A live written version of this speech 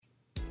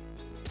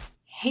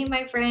Hey,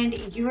 my friend,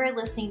 you are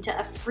listening to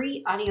a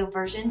free audio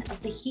version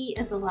of the He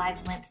is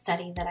Alive Lent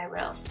study that I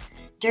wrote.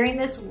 During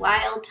this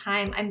wild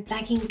time, I'm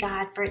begging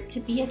God for it to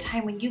be a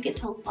time when you get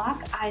to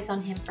lock eyes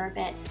on Him for a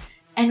bit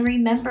and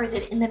remember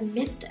that in the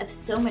midst of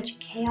so much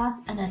chaos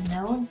and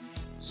unknown,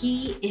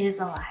 He is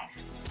alive.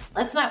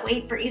 Let's not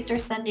wait for Easter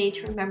Sunday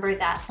to remember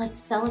that. Let's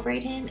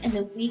celebrate Him in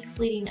the weeks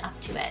leading up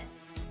to it.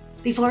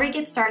 Before we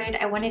get started,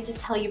 I wanted to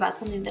tell you about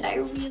something that I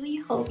really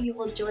hope you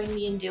will join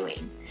me in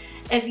doing.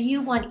 If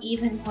you want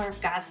even more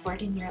of God's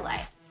Word in your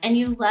life, and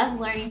you love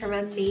learning from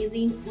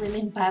amazing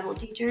women Bible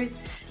teachers,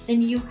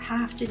 then you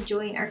have to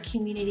join our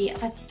community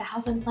of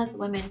 1,000+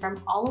 women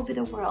from all over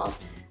the world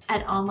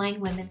at Online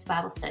Women's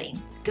Bible Study.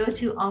 Go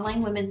to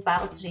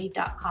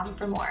onlinewomensbiblestudy.com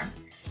for more.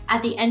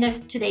 At the end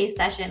of today's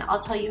session, I'll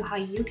tell you how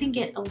you can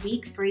get a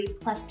week free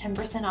plus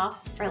 10%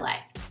 off for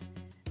life.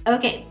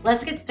 Okay,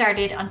 let's get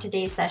started on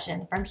today's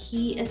session from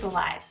He is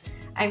Alive.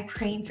 I'm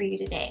praying for you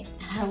today,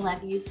 and I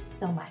love you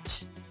so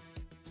much.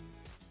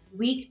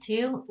 Week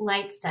 2,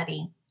 Light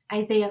Study,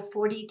 Isaiah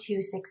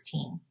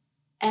 42:16.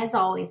 As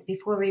always,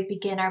 before we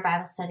begin our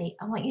Bible study,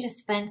 I want you to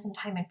spend some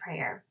time in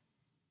prayer.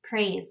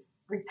 Praise,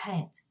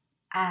 repent,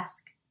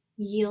 ask,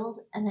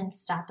 yield, and then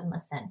stop and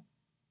listen.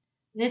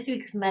 This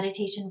week's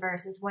meditation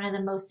verse is one of the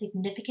most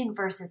significant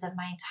verses of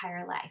my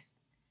entire life.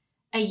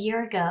 A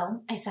year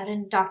ago, I sat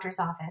in a doctor's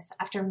office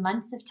after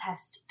months of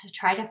tests to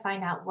try to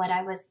find out why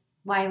I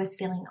was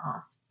feeling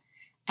off.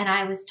 And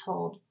I was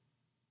told,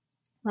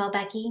 well,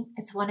 Becky,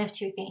 it's one of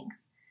two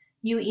things.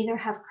 You either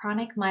have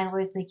chronic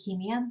myeloid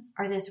leukemia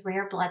or this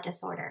rare blood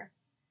disorder.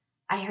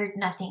 I heard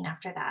nothing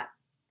after that.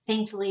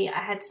 Thankfully, I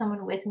had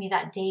someone with me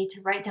that day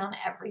to write down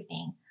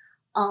everything.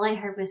 All I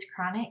heard was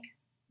chronic,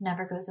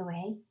 never goes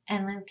away,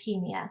 and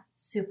leukemia,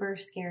 super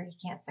scary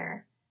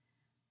cancer.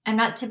 I'm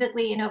not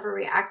typically an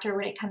overreactor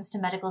when it comes to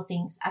medical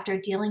things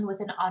after dealing with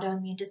an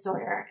autoimmune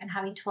disorder and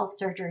having 12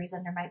 surgeries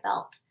under my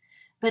belt.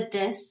 But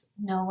this,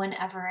 no one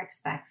ever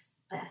expects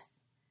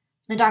this.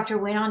 The doctor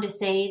went on to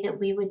say that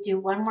we would do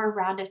one more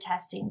round of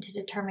testing to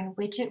determine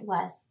which it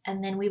was,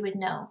 and then we would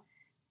know.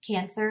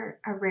 Cancer,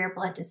 a rare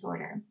blood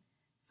disorder.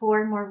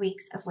 4 more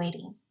weeks of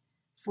waiting.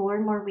 4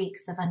 more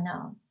weeks of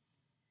unknown.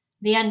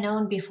 The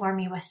unknown before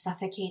me was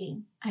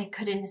suffocating. I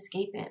couldn't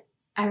escape it.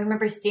 I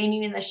remember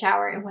standing in the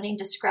shower and wanting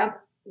to scrub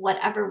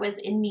whatever was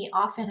in me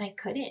off, and I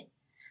couldn't.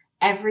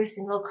 Every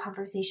single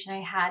conversation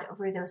I had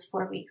over those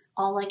 4 weeks,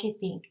 all I could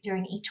think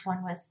during each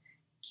one was,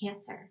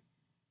 cancer.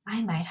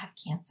 I might have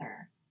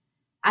cancer.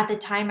 At the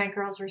time, my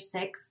girls were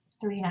 6,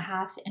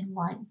 3.5, and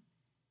 1.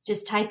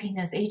 Just typing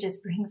those ages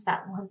brings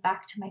that lump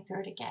back to my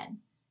throat again.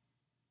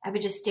 I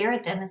would just stare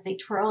at them as they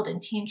twirled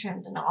and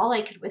tantrumed, and all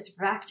I could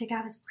whisper back to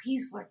God was,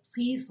 please, Lord,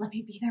 please let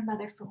me be their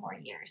mother for more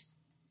years.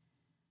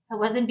 I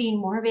wasn't being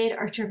morbid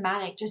or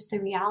dramatic, just the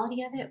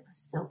reality of it was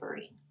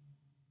sobering.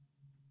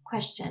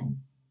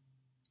 Question: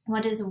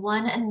 what is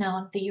one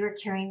unknown that you are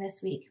carrying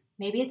this week?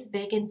 Maybe it's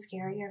big and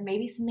scary, or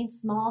maybe something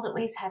small that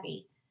weighs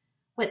heavy.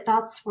 What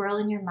thoughts swirl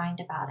in your mind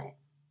about it?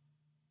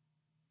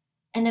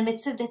 In the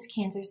midst of this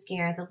cancer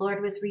scare, the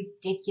Lord was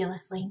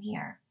ridiculously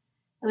near.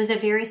 It was a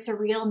very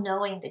surreal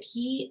knowing that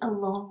He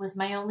alone was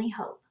my only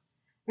hope.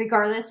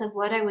 Regardless of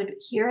what I would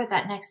hear at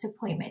that next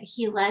appointment,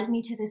 He led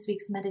me to this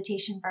week's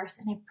meditation verse,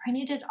 and I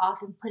printed it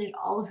off and put it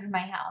all over my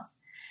house.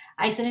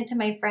 I sent it to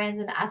my friends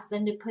and asked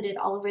them to put it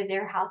all over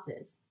their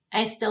houses.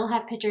 I still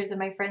have pictures of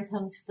my friends'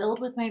 homes filled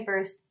with my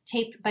verse,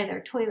 taped by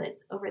their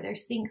toilets, over their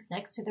sinks,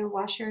 next to their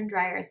washer and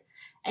dryers,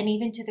 and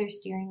even to their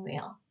steering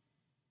wheel.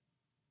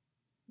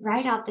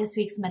 Write out this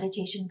week's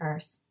meditation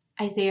verse,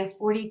 Isaiah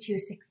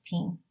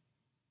 42:16.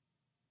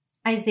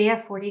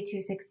 Isaiah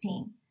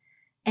 42:16.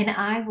 And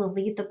I will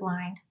lead the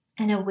blind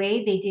in a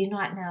way they do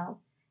not know,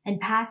 and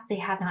paths they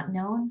have not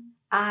known.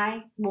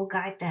 I will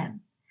guide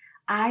them.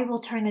 I will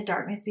turn the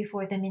darkness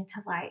before them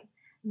into light,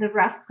 the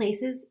rough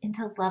places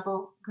into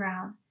level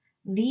ground.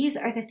 These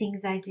are the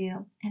things I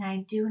do, and I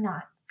do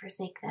not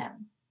forsake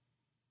them.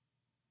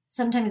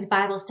 Sometimes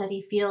Bible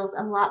study feels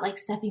a lot like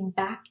stepping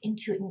back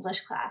into English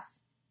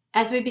class.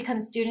 As we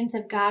become students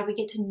of God, we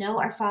get to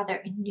know our Father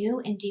in new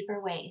and deeper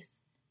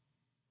ways.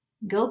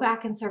 Go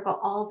back and circle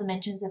all the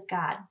mentions of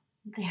God.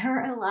 There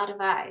are a lot of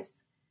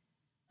I's.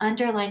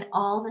 Underline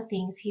all the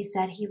things He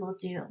said He will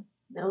do.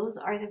 Those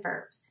are the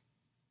verbs.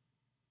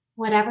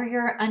 Whatever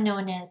your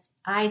unknown is,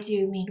 I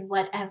do mean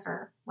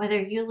whatever. Whether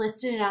you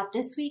listed it out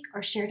this week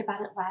or shared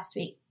about it last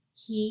week,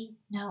 He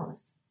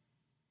knows.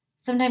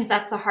 Sometimes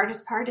that's the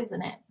hardest part,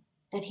 isn't it?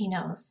 That He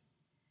knows.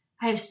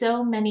 I have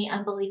so many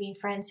unbelieving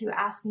friends who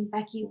ask me,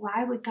 Becky,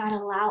 why would God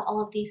allow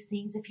all of these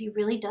things if He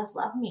really does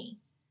love me?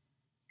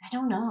 I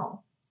don't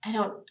know. I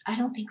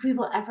don't think we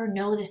will ever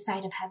know this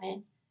side of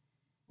heaven.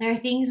 There are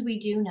things we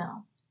do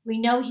know. We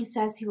know He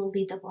says He will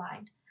lead the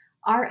blind.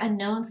 Our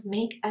unknowns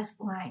make us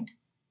blind.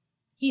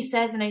 He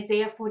says in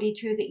Isaiah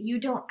 42 that you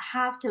don't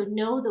have to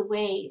know the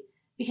way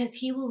because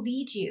He will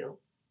lead you.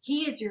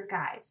 He is your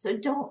guide. So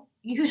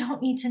you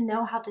don't need to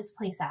know how this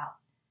plays out.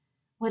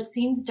 What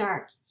seems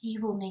dark, He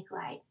will make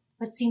light.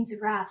 What seems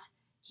rough,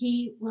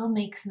 He will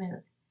make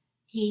smooth.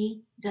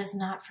 He does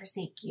not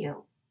forsake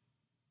you.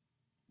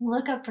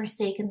 Look up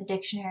forsake in the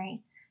dictionary.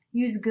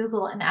 Use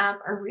Google, an app,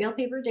 or Real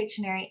Paper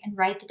Dictionary and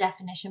write the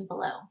definition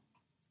below.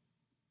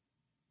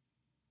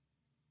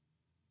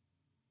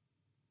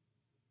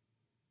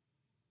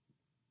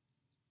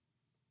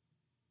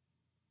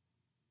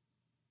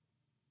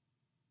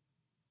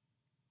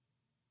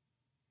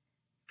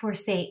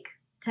 Forsake,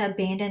 to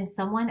abandon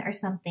someone or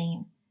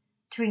something,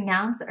 to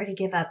renounce or to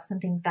give up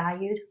something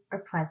valued or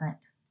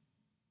pleasant.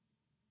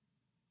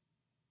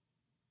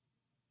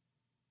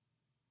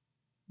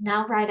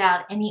 Now write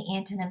out any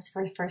antonyms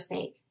for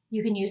forsake.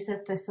 You can use the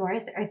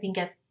thesaurus or think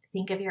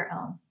of your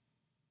own.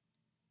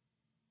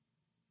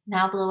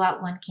 Now blow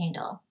out one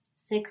candle.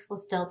 6 will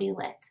still be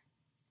lit.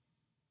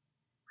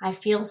 I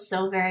feel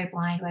so very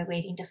blind while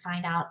waiting to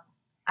find out.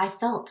 I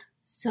felt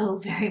so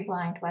very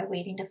blind while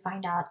waiting to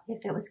find out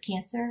if it was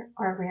cancer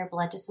or a rare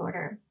blood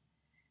disorder.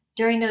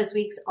 During those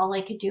weeks, all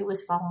I could do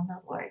was follow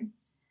the Lord.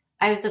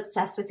 I was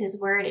obsessed with his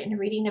word and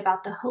reading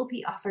about the hope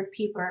he offered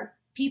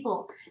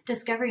people,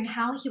 discovering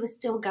how he was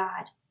still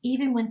God,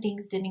 even when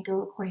things didn't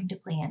go according to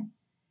plan.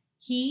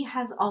 He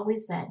has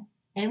always been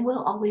and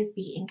will always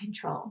be in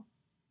control.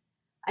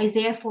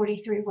 Isaiah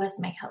 43 was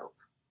my hope.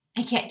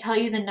 I can't tell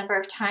you the number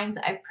of times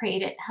I've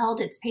prayed it, held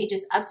its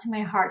pages up to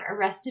my heart, or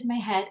rested my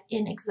head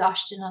in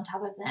exhaustion on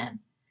top of them.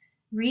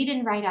 Read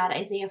and write out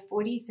Isaiah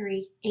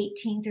 43,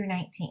 18 through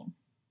 19.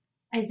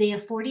 Isaiah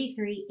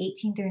 43,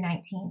 18 through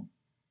 19.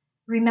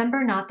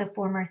 Remember not the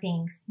former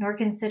things, nor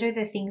consider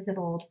the things of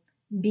old.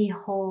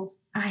 Behold,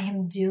 I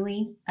am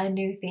doing a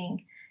new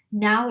thing.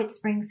 Now it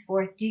springs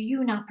forth. Do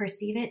you not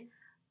perceive it?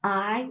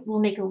 I will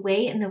make a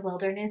way in the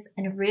wilderness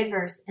and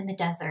rivers in the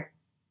desert.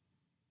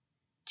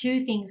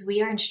 2 things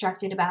we are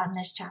instructed about in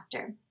this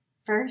chapter.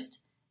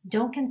 First,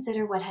 don't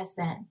consider what has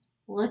been.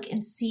 Look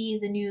and see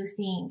the new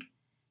thing.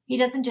 He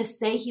doesn't just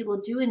say he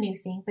will do a new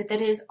thing, but that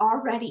it is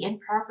already in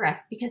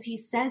progress because he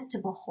says to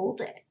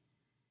behold it.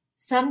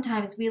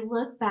 Sometimes we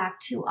look back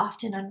too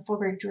often on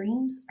forward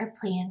dreams or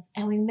plans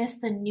and we miss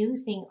the new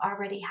thing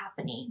already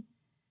happening.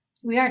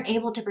 We aren't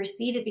able to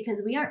perceive it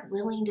because we aren't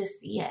willing to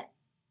see it.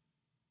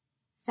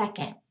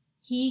 Second,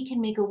 he can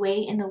make a way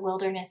in the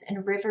wilderness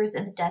and rivers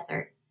in the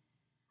desert.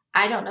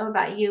 I don't know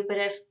about you, but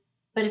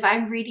if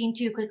I'm reading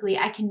too quickly,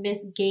 I can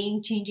miss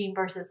game-changing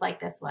verses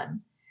like this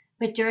one.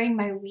 But during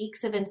my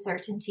weeks of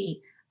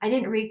uncertainty, I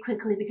didn't read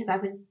quickly because I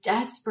was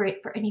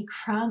desperate for any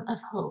crumb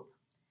of hope.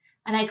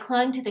 And I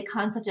clung to the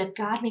concept of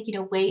God making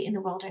a way in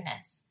the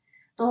wilderness.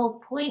 The whole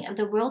point of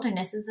the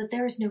wilderness is that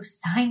there is no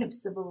sign of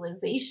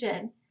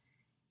civilization.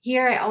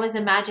 Here I always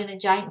imagine a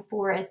giant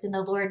forest and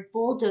the Lord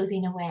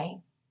bulldozing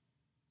away.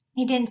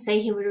 He didn't say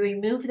he would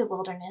remove the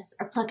wilderness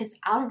or pluck us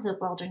out of the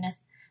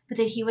wilderness, but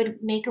that he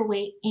would make a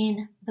way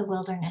in the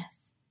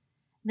wilderness.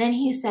 Then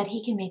he said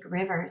he can make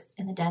rivers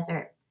in the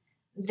desert.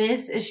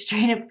 This is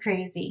straight up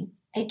crazy.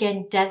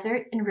 Again,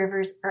 desert and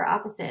rivers are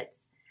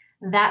opposites.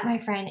 That, my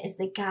friend, is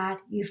the God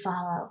you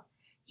follow.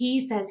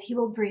 He says he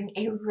will bring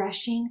a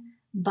rushing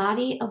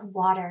body of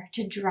water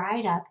to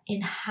dried up,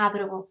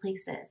 inhabitable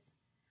places.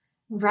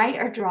 Write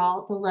or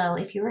draw below,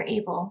 if you are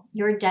able,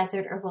 your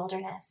desert or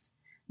wilderness.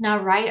 Now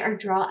write or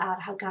draw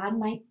out how God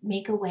might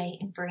make a way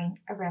and bring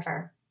a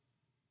river.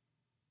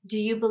 Do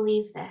you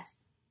believe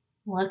this?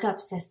 Look up,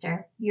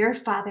 sister. Your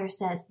Father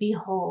says,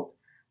 behold,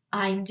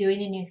 I am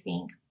doing a new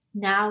thing.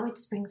 Now it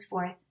springs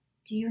forth.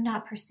 Do you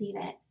not perceive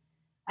it?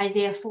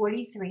 Isaiah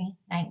 43,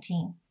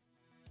 19.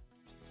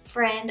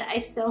 Friend, I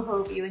so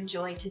hope you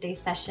enjoyed today's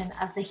session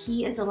of the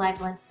He is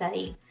Alive Lent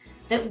study,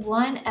 that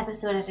one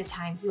episode at a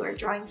time you are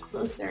drawing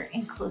closer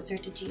and closer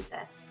to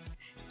Jesus.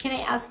 Can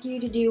I ask you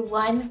to do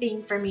one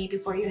thing for me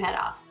before you head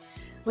off?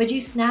 Would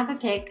you snap a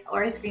pic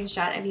or a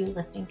screenshot of you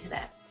listening to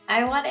this?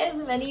 I want as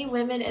many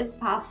women as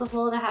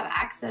possible to have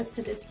access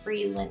to this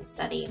free Lent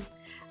study.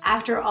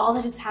 After all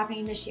that is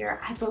happening this year,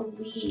 I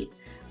believe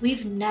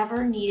we've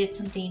never needed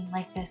something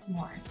like this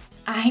more.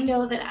 I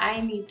know that I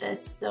need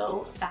this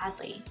so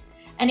badly.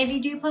 And if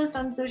you do post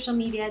on social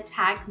media,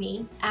 tag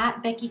me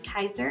at Becky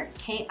Kiser,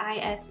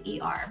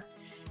 Kiser.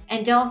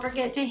 And don't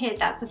forget to hit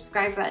that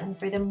subscribe button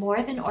for the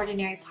More Than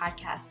Ordinary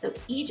podcast so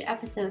each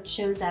episode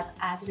shows up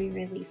as we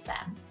release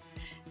them.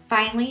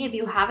 Finally, if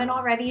you haven't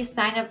already,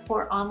 sign up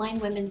for Online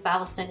Women's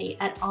Bible Study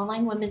at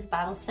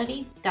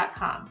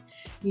onlinewomen'sbiblestudy.com.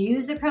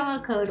 Use the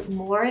promo code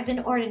More Than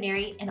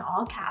Ordinary in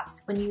all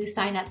caps when you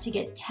sign up to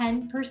get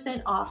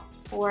 10% off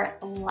for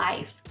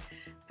life.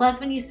 Plus,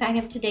 when you sign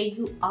up today,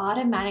 you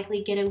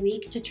automatically get a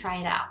week to try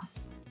it out.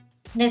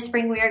 This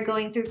spring, we are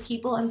going through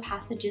people and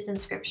passages in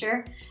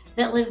Scripture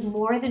that live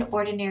more than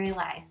ordinary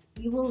lives.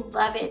 You will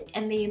love it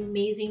and the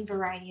amazing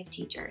variety of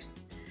teachers.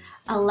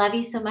 I love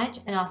you so much,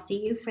 and I'll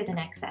see you for the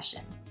next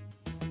session.